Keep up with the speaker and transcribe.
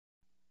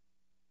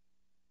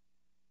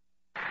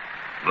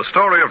The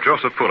story of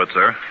Joseph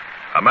Pulitzer,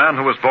 a man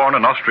who was born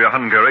in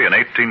Austria-Hungary in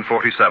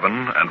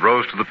 1847 and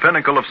rose to the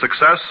pinnacle of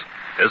success,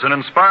 is an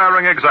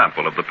inspiring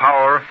example of the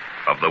power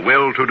of the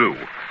will to do.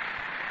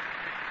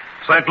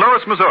 St.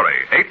 Louis,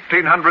 Missouri,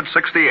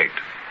 1868.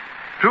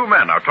 Two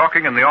men are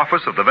talking in the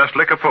office of the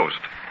Westliche Post,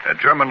 a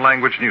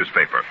German-language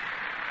newspaper.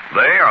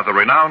 They are the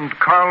renowned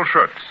Karl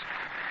Schurz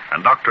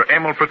and Dr.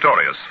 Emil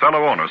Pretorius,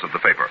 fellow owners of the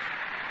paper.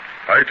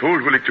 I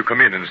told Willich to come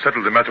in and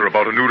settle the matter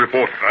about a new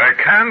reporter. I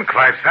can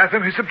quite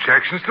fathom his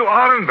objections to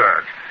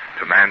Orenburg.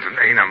 The man's an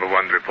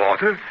A-1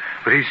 reporter,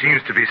 but he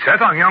seems to be set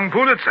on young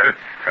Pulitzer.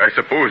 I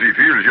suppose he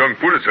feels young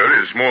Pulitzer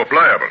is more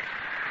pliable.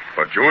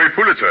 But Joey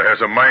Pulitzer has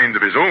a mind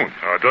of his own.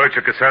 Our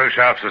Deutsche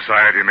Gesellschaft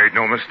Society made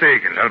no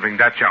mistake in helping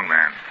that young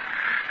man.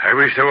 I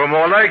wish there were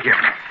more like him.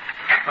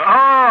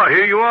 Ah,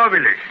 here you are,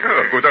 Willich.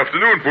 Oh, good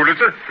afternoon,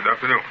 Pulitzer. Good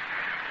afternoon.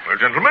 Well,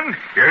 gentlemen,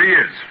 here he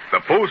is, the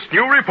Post's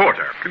new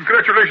reporter.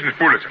 Congratulations,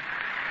 Pulitzer.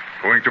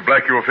 Going to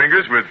black your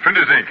fingers with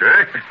printer's ink,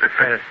 eh?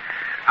 Well,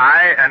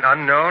 I, an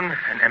unknown,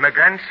 an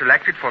emigrant,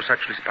 selected for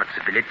such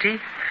responsibility,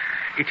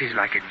 it is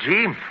like a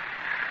dream.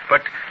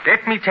 But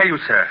let me tell you,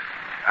 sir,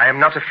 I am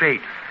not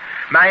afraid.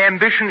 My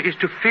ambition is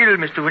to fill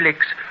Mr.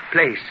 Willich's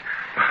place.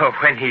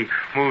 When he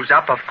moves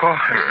up, of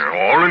course.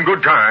 All in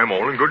good time,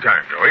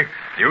 Joey.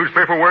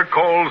 Newspaper work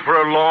calls for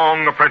a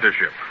long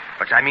apprenticeship.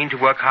 But I mean to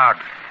work hard.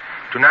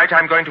 Tonight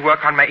I'm going to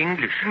work on my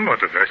English. But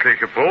the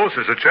Westliche Post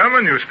is a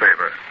German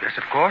newspaper. Yes,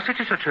 of course it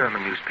is a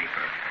German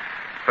newspaper.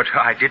 But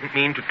I didn't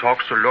mean to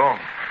talk so long.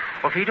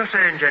 Auf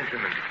Wiedersehen,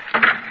 gentlemen.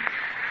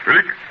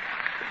 Willich,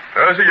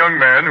 there's a young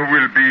man who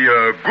will be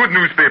a good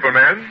newspaper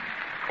man,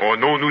 or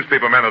no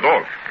newspaper man at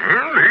all.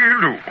 Well,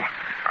 he'll do.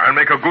 I'll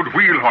make a good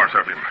wheel horse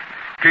of him.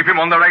 Keep him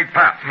on the right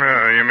path.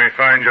 You may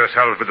find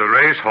yourself with a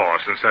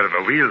racehorse instead of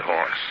a wheel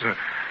horse.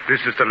 This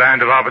is the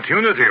land of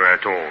opportunity, we're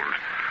told.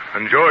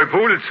 And Joey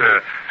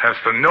Pulitzer has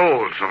the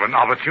nose of an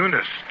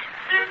opportunist.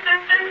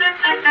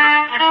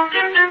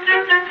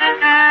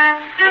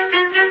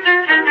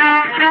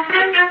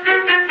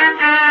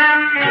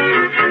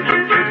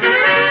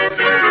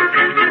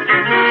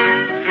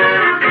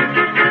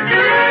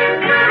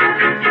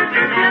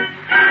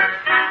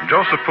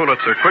 Joseph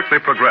Pulitzer quickly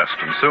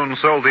progressed and soon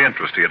sold the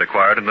interest he had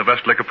acquired in the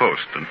Westliche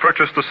Post and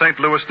purchased the St.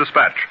 Louis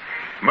Dispatch,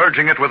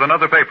 merging it with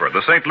another paper,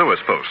 the St. Louis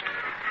Post.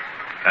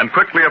 And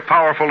quickly a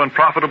powerful and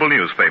profitable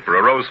newspaper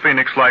arose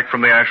phoenix-like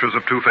from the ashes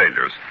of two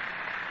failures.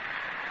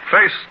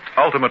 Faced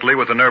ultimately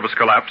with a nervous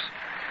collapse,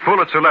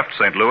 Pulitzer left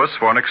St. Louis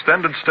for an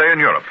extended stay in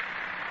Europe.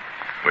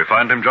 We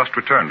find him just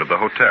returned to the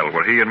hotel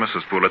where he and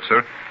Mrs.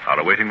 Pulitzer are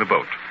awaiting the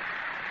boat.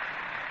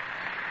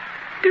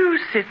 Do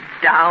sit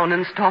down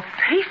and stop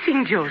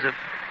pacing, Joseph.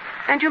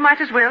 And you might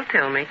as well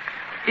tell me.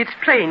 It's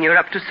plain you're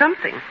up to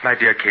something. My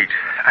dear Kate,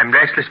 I'm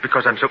restless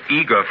because I'm so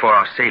eager for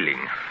our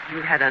sailing.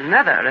 You had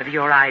another of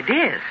your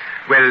ideas.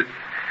 Well,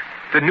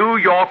 the New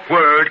York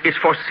World is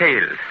for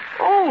sale.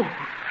 Oh,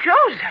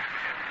 Joseph.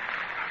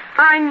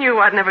 I knew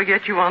I'd never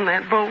get you on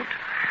that boat.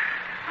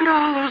 And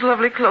all those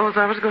lovely clothes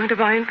I was going to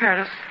buy in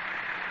Paris.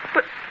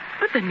 But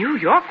the New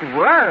York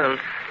World...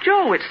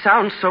 Joe, it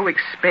sounds so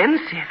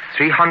expensive.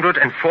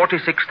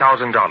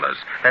 $346,000.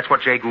 That's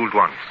what Jay Gould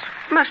wants.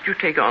 Must you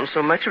take on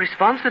so much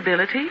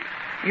responsibility?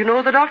 You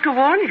know the doctor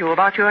warned you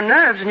about your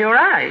nerves and your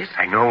eyes.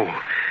 I know,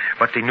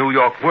 but the New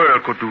York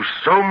World could do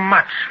so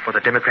much for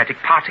the Democratic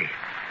Party.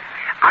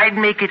 I'd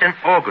make it an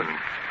organ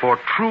for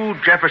true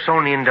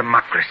Jeffersonian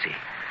democracy.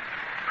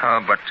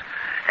 But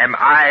am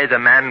I the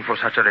man for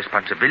such a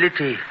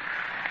responsibility?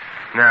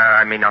 No,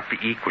 I may not be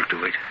equal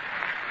to it.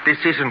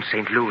 This isn't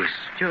St. Louis.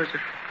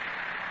 Joseph,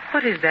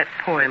 what is that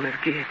poem of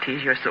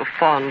Goethe's you're so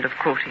fond of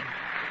quoting?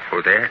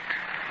 Oh, that?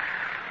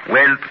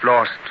 Wealth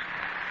lost,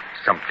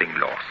 something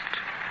lost.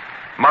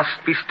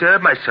 Must bestir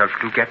myself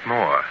to get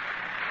more.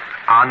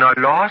 Honor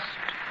lost,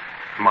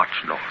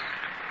 much lost.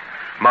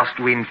 Must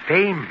win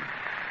fame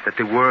that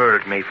the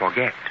world may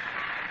forget.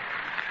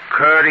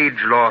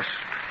 Courage lost,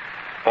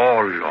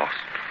 all lost.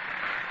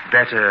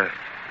 Better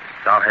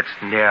thou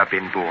hadst ne'er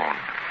been born.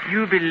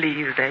 You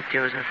believe that,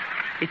 Joseph?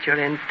 It's your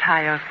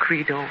entire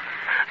credo.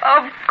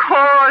 Of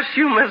course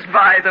you must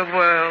buy the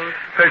world.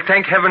 Well,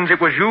 thank heavens it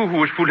was you who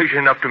was foolish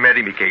enough to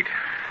marry me, Kate.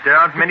 There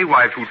aren't many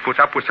wives who'd put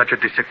up with such a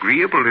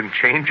disagreeable and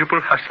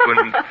changeable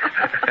husband.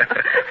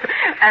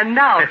 And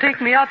now take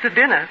me out to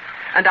dinner.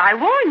 And I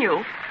warn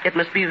you, it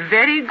must be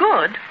very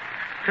good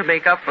to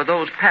make up for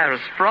those Paris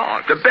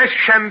frogs. The best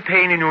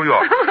champagne in New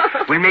York.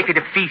 We'll make it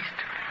a feast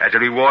as a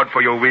reward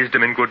for your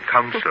wisdom and good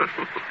counsel.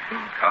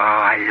 Oh,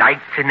 I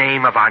like the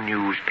name of our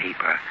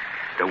newspaper,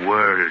 The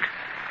World.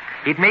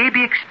 It may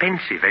be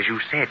expensive, as you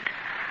said,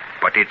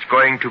 but it's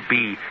going to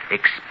be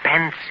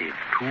expansive,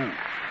 too.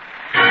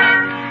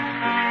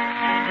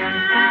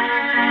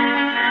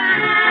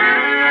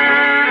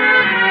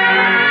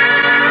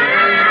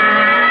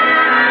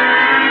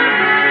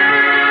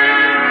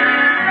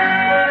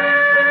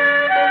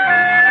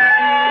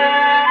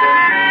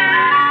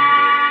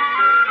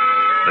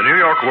 The New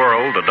York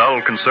World, a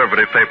dull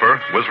conservative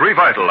paper, was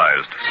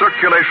revitalized.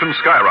 Circulation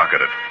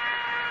skyrocketed.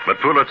 But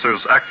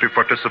Pulitzer's active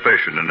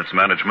participation in its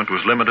management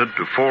was limited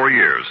to 4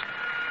 years.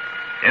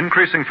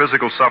 Increasing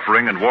physical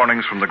suffering and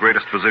warnings from the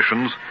greatest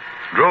physicians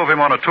drove him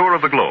on a tour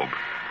of the globe.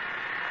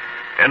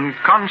 In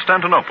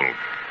Constantinople,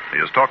 he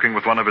is talking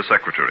with one of his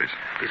secretaries.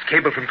 This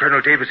cable from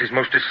Colonel Davis is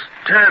most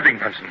disturbing,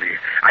 Ponsonby.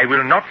 I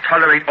will not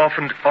tolerate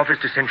office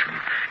dissension.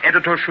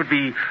 Editors should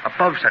be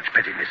above such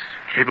pettiness.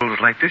 Cables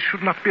like this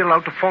should not be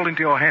allowed to fall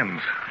into your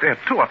hands. They're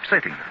too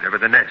upsetting.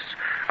 Nevertheless,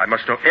 I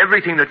must know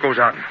everything that goes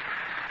on.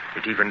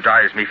 It even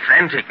drives me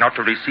frantic not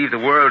to receive the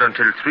World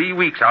until 3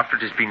 weeks after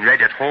it has been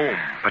read at home.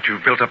 But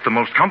you've built up the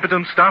most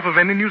competent staff of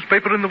any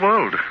newspaper in the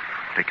world.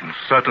 They can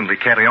certainly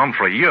carry on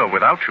for a year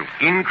without you.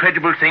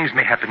 Incredible things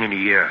may happen in a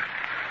year.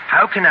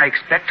 How can I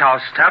expect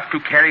our staff to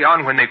carry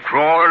on when they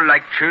crawl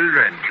like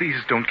children? Please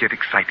don't get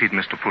excited,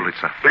 Mr.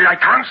 Pulitzer. Well, I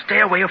can't stay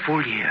away a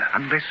full year.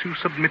 Unless you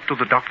submit to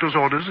the doctor's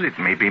orders, it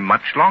may be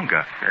much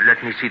longer. Now,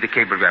 let me see the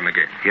cablegram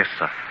again. Yes,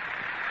 sir.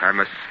 I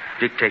must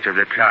dictate a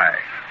reply.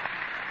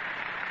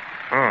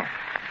 Oh,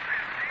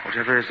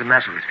 whatever is the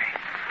matter with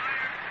me?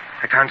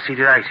 I can't see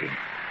the writing.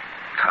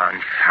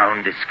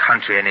 Confound this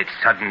country and its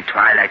sudden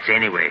twilights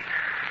anyway.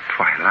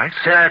 Twilight?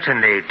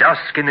 Certainly,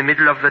 dusk in the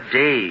middle of the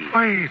day.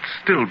 Why, it's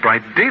still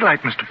bright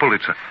daylight, Mr.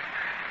 Pulitzer.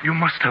 You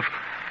must have...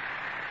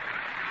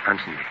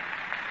 Ponsonby,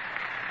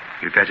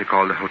 you'd better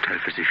call the hotel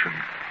physician.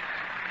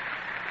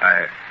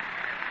 I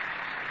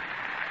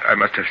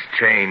must have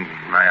strained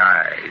my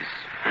eyes.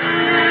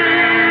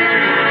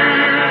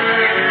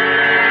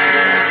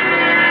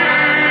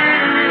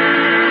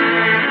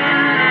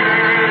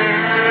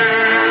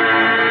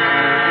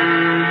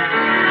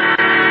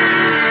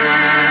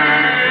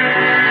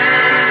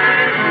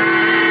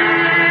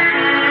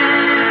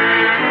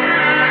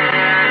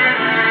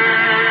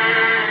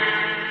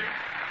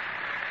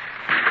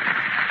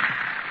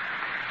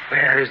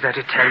 Where is that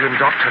Italian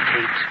doctor,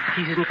 Kate?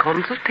 He's in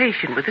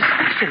consultation with a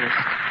specialist.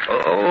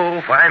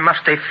 Oh, why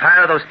must they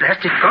fire those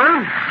plastic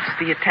guns? It's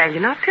the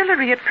Italian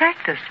artillery at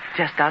practice,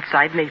 just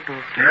outside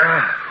Naples.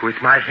 Yeah,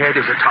 with my head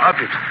as a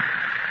target.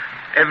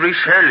 Every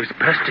shell is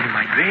bursting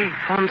my brain.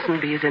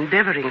 Ponsonby is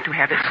endeavoring to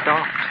have it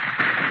stopped.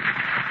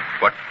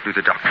 What do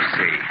the doctors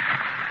say?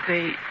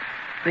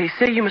 They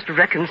say you must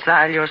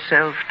reconcile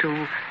yourself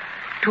to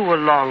a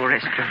long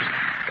restaurant.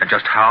 And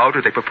just how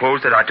do they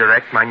propose that I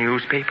direct my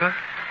newspaper?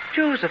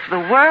 Joseph, the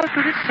world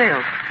for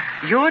itself.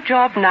 Your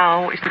job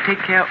now is to take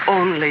care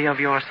only of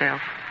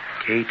yourself.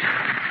 Kate,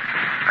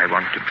 I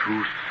want the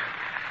truth.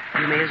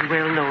 You may as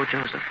well know,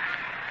 Joseph.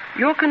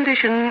 Your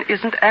condition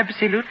isn't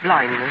absolute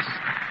blindness.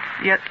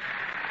 Yet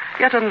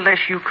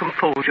unless you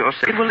compose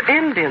yourself, it will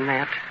end in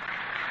that.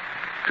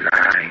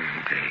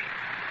 Blind, eh?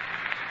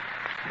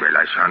 Well,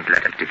 I shan't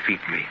let it defeat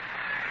me.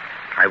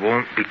 I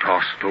won't be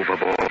tossed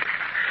overboard.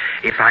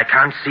 If I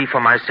can't see for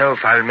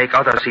myself, I'll make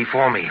others see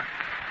for me.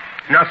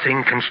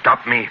 Nothing can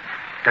stop me.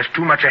 There's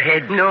too much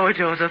ahead. No,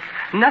 Joseph.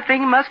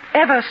 Nothing must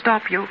ever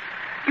stop you.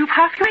 You've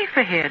half your life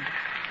ahead.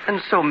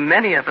 And so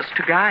many of us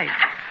to guide.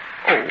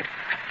 Oh,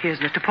 here's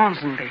Mr.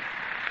 Ponsonby.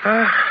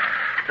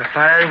 The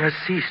firing has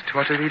ceased.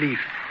 What a relief.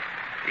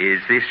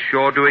 Is this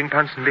your doing,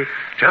 Ponsonby?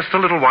 Just a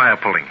little wire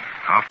pulling.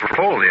 After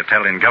all, the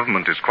Italian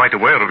government is quite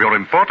aware of your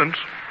importance.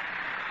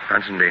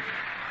 Ponsonby,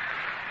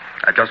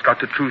 I just got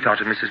the truth out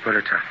of Mrs.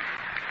 Pulitzer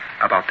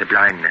about the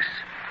blindness.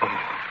 Oh,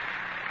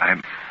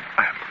 I'm...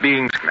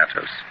 Being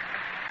matters.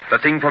 The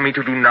thing for me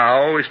to do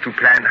now is to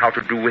plan how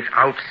to do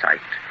without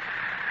sight.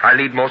 I'll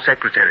need more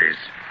secretaries.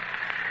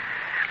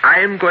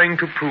 I'm going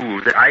to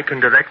prove that I can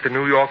direct the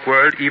New York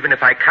World even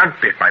if I can't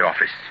be at my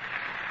office.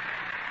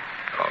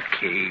 Oh,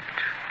 Kate,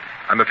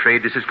 I'm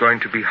afraid this is going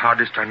to be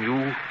hardest on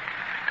you,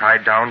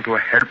 tied down to a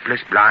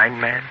helpless blind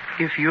man.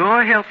 If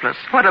you're helpless,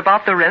 what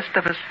about the rest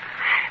of us?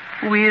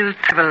 We'll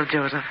travel,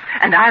 Joseph,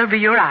 and I'll be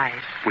your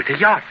eyes. With a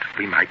yacht,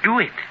 we might do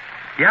it.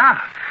 Yeah.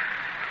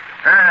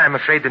 I'm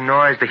afraid the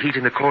noise, the heat,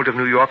 and the cold of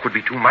New York would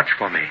be too much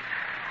for me.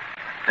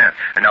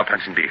 And now,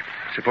 Ponsonby,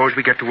 suppose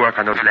we get to work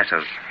on those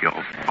letters.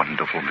 You're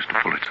wonderful,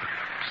 Mr. Pulitzer.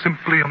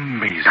 Simply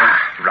amazing.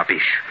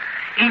 Rubbish.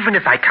 Even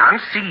if I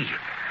can't see,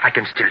 I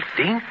can still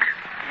think.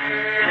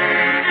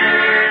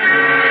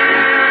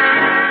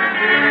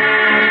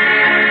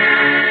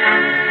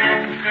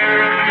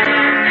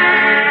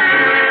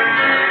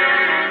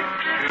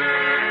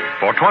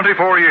 For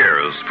 24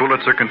 years,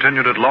 Pulitzer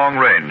continued at long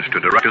range to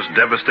direct his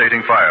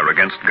devastating fire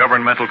against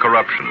governmental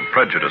corruption,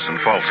 prejudice, and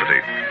falsity.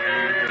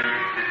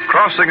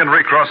 Crossing and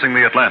recrossing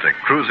the Atlantic,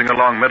 cruising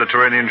along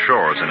Mediterranean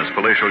shores in his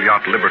palatial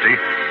yacht Liberty,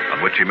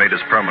 on which he made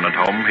his permanent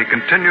home, he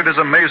continued his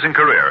amazing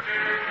career.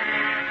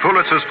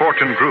 Pulitzer's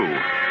fortune grew,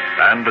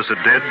 and as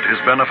it did,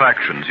 his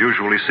benefactions,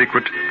 usually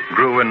secret,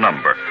 grew in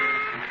number.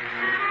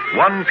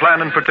 One plan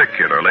in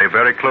particular lay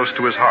very close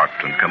to his heart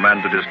and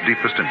commanded his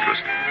deepest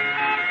interest.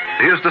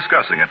 He is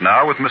discussing it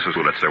now with Mrs.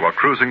 Pulitzer while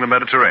cruising the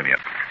Mediterranean.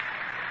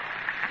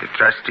 The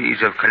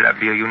trustees of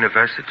Columbia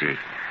University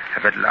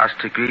have at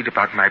last agreed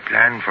about my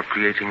plan for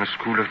creating a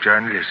school of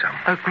journalism.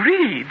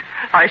 Agreed?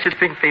 I should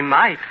think they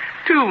might.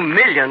 $2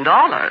 million.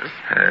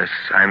 Yes,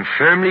 I'm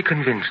firmly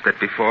convinced that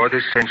before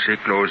this century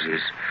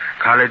closes,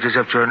 colleges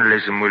of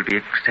journalism will be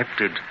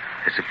accepted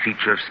as a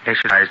feature of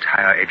specialized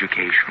higher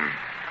education.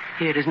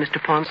 Here is Mr.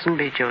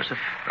 Ponsonby, Joseph.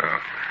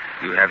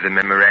 You have the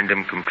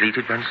memorandum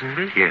completed,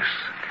 Ponsonby? Yes.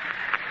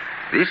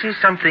 This is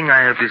something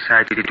I have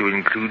decided to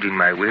include in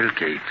my will,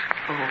 Kate.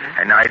 Oh.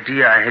 An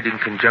idea I had in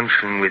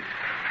conjunction with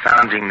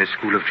founding the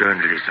School of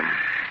Journalism.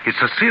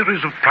 It's a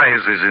series of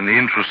prizes in the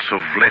interests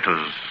of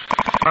letters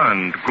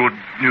and good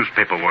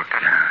newspaper work.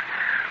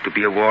 To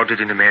be awarded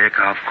in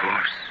America, of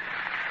course.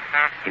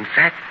 In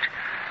fact,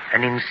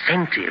 an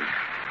incentive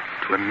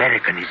to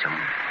Americanism.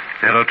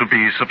 There are to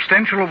be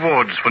substantial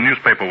awards for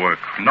newspaper work,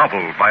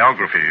 novel,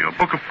 biography, a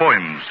book of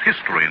poems,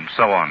 history, and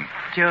so on.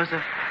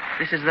 Joseph,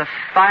 this is the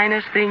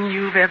finest thing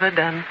you've ever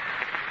done.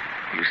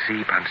 You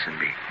see,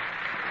 Ponsonby,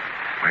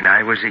 when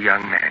I was a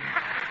young man,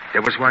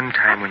 there was one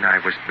time when I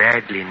was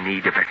badly in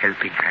need of a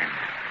helping hand.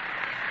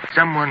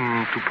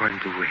 Someone to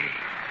point the way.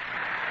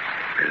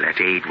 Well, that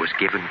aid was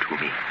given to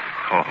me.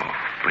 Oh,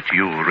 but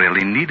you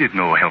really needed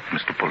no help,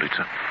 Mr.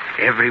 Pulitzer.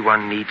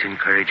 Everyone needs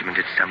encouragement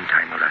at some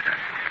time or other.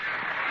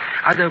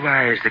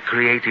 Otherwise, the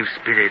creative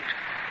spirit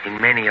in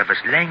many of us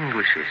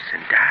languishes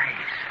and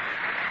dies.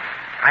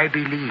 I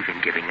believe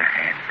in giving a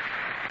hand,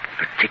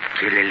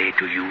 particularly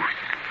to youth.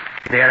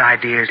 In their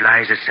ideas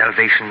lies the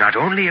salvation not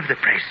only of the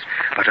press,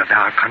 but of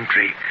our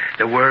country,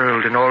 the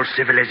world, and all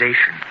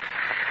civilization.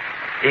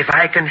 If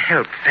I can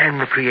help fan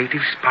the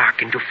creative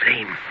spark into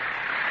flame,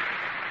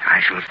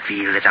 I shall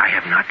feel that I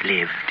have not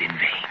lived in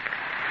vain.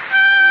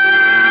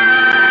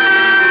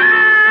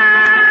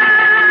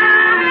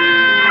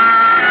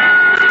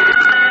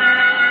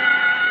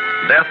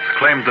 Death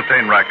claimed the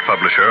pain-racked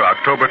publisher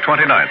October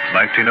 29th,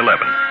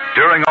 1911.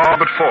 During all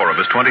but 4 of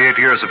his 28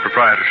 years of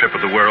proprietorship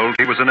of the World,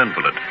 he was an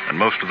invalid, and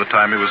most of the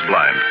time he was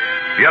blind.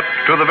 Yet,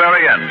 to the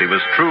very end, he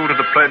was true to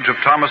the pledge of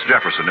Thomas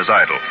Jefferson, his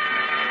idol.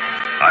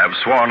 I have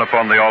sworn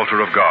upon the altar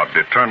of God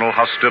eternal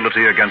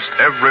hostility against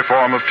every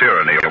form of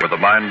tyranny over the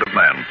mind of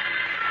man.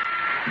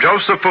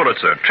 Joseph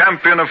Pulitzer,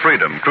 champion of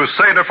freedom,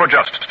 crusader for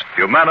justice,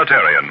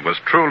 humanitarian, was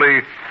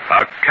truly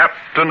a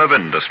captain of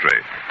industry.